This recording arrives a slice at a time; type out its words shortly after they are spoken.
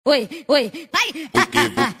Oi, oi, vai,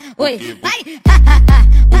 oi, vai.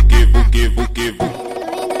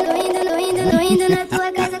 Tô indo na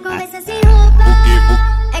tua casa, conversa sem roupa.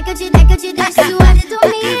 É que eu te deixo suave, tu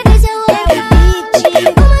me deixa louca.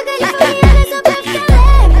 Uma californiana só pra ficar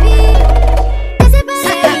leve. Desce pra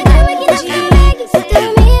lá, cama aqui na frente. Tu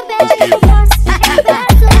me pede com força. Eu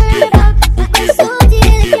passo no meu bloco, com isso de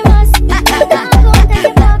ele que mostra. Não dá conta de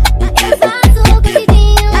bloco. Eu faço o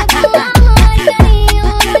cocidinho, com amor e carinho.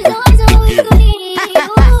 Nós dois no escurinho.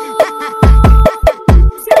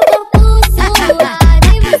 Se eu for suado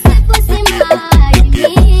e você fosse mais de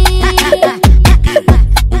mim.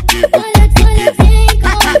 Olha sem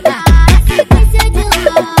contar a sequência de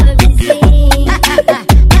Lovezinho.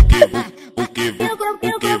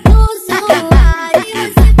 Eu for suado e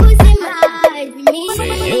você fosse mais de mim.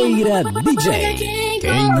 Ferreira DJ.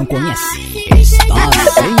 Quem não conhece, está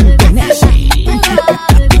sem internet.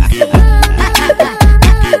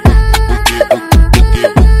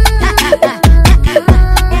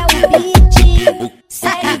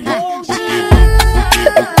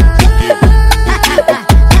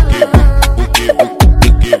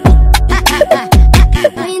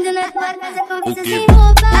 Tô indo na tua casa, conversa sem roupa.